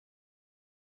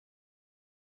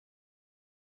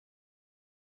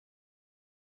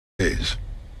Days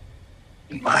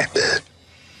in my bed.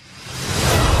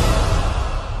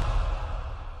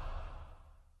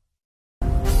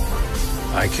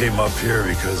 I came up here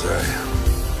because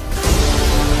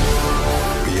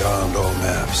beyond all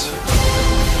maps.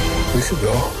 We could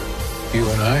go, you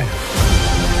and I.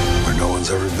 Where no one's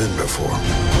ever been before.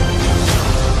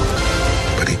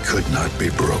 But he could not be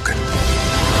broken.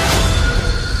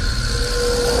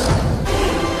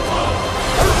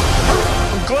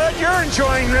 I'm glad you're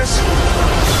enjoying this.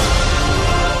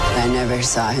 I never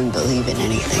saw him believe in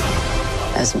anything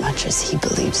as much as he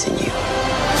believes in you.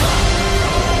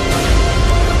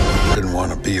 Didn't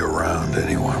want to be around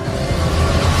anyone.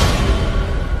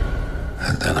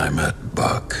 And then I met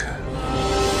Buck.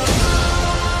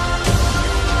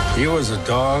 He was a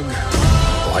dog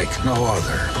like no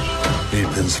other.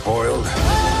 He'd been spoiled.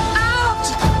 Out!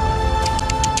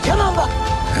 Come on, Buck.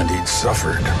 And he'd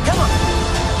suffered. Come on.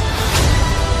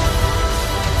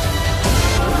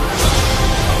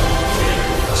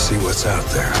 See what's out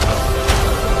there.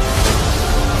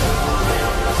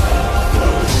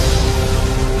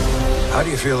 How do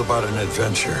you feel about an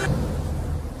adventure?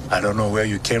 I don't know where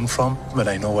you came from, but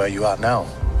I know where you are now.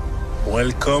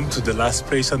 Welcome to the last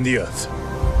place on the earth.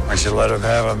 I should let him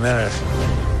have a minute.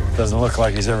 Doesn't look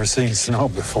like he's ever seen snow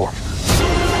before.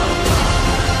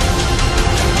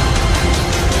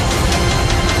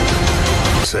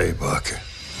 Say, Buck.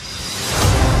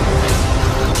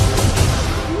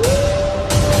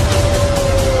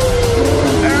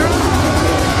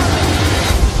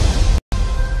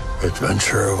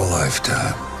 Adventure of a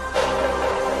lifetime.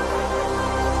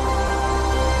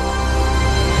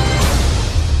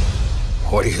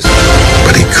 What do you say?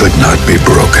 But he could not be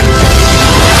broken.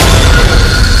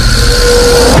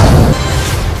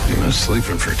 He was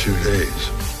sleeping for 2 days.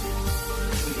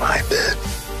 In my bed.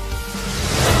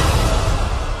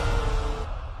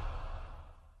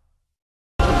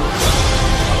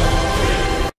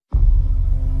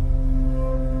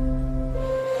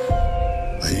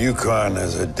 The Yukon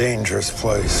is a dangerous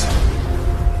place.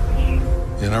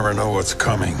 You never know what's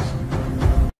coming.